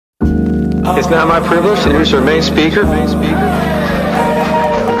It's now my privilege to introduce our main speaker.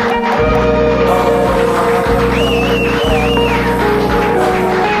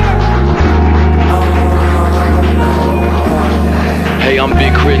 Hey, I'm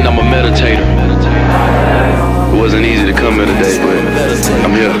Big K.R.I.T and I'm a meditator. It wasn't easy to come here today, but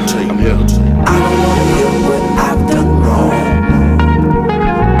I'm here. I don't wanna hear what I've done wrong.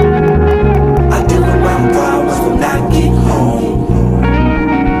 I deal with my problems when I get home.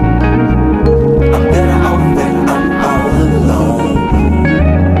 I'm better off when I'm all alone.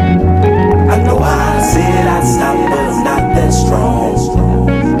 I know I said I'd stop, but I'm not that strong.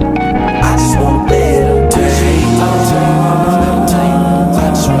 I just want better days. I just want better days. I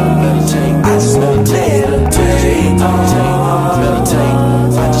just want better days. I just want meditate.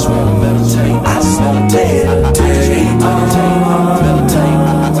 I just wanna meditate. I just wanna meditate.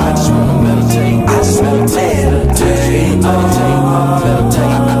 I just wanna meditate.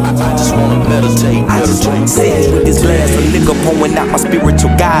 I just wanna meditate. I just wanna sit with this glass of liquor, pouring out my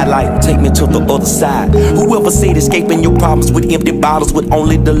spiritual guide life. Take me to the other side. Whoever said escaping your problems with empty bottles would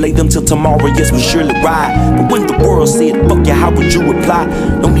only delay them till tomorrow, yes, we surely ride. But when the world said fuck you, how would you reply?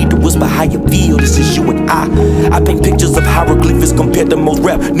 No need to whisper how you feel, this is you and I paint pictures of hieroglyphics compared to most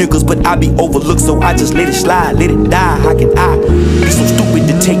rap niggas, but I be overlooked, so I just let it slide, let it die. How can I be so stupid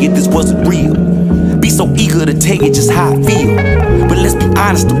to tell you this wasn't real? Be so eager to tell you just how I feel. But let's be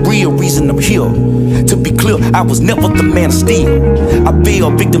honest, the real reason I'm here. To be clear, I was never the man of steel. I fell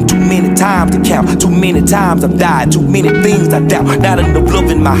victim too many times to count. Too many times I've died, too many things I doubt. Not enough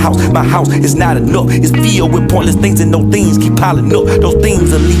love in my house is not enough. It's filled with pointless things and no things keep piling up. Those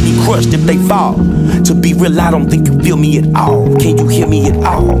things will leave me crushed if they fall. To be real, I don't think you feel me at all. Can you hear me at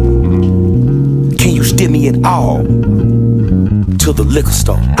all? Can you steer me at all? To the liquor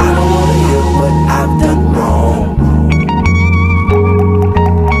store. I don't wanna hear what I've done wrong.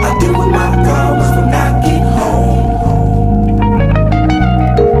 I deal with my problems when I get home.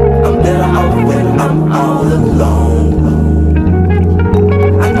 I'm better off when I'm all alone.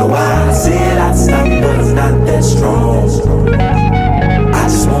 I know I said I'd stop, but I'm not that strong. I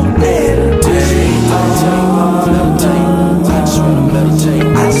just want better days. I just wanna meditate.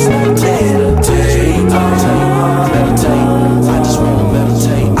 I just want better days. I just wanna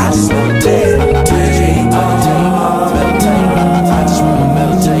meditate. I just want better days. I just wanna meditate. I just want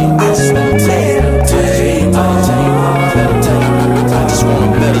better days. I just wanna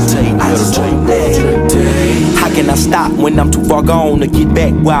meditate. I just want better days. How can I stop when I'm too far gone to get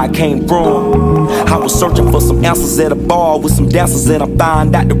back where I came from? I was searching for some answers at a bar with some dancers, and I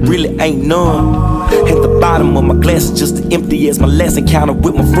found out there really ain't none. At the bottom of my glass is just as empty as my last encounter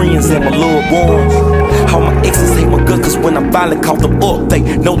with my friends and my loved ones. All my exes hate my guts, cause when I finally caught them up, they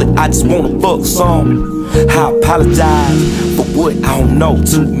know that I just wanna fuck some. I apologize for what I don't know.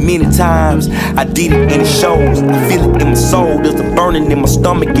 Too many times I did it and it shows. I feel it in my soul. There's a burning in my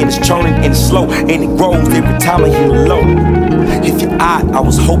stomach and it's churning and it's slow, and it grows every time I hit a low. If you're out, I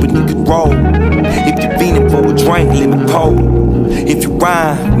was hoping you could roll. If you're feeling for a drink, let me pour. If you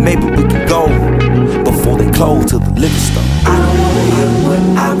rhyme, maybe we could go before they close to the liquor store. I don't wanna hear what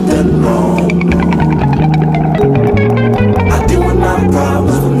I've done wrong. I deal with my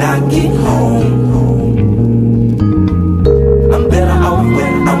problems when I get home. I'm better off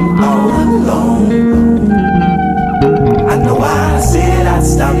when I'm all alone. I know I said I'd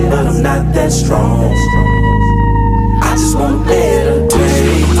stop, but I'm not that strong. I just want better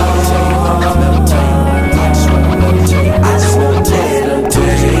days. I just want meditate. I just want meditate. I just want better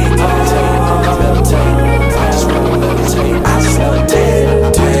days. I just want meditate. I just want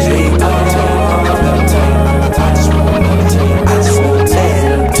better days. I just want meditate. I just want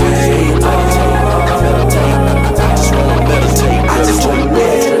better days. I just want meditate. I just want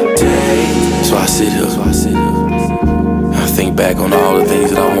better days. So I sit here, I think back on all the things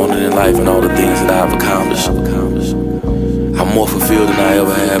that I wanted in life and all the things that I've accomplished. I'm more fulfilled than I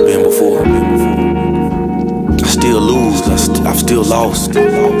ever have been before. I still lose, I've still lost,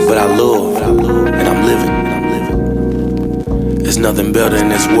 but I love, and I'm living. There's nothing better in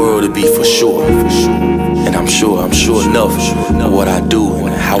this world to be for sure. And I'm sure enough of what I do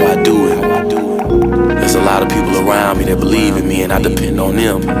and how I do it. There's a lot of people around me that believe in me, and I depend on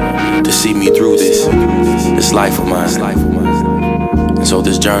them to see me through this life of mine. And so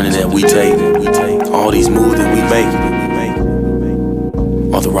this journey that we take, all these moves that we make,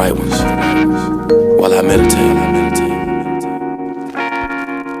 are the right ones while I meditate.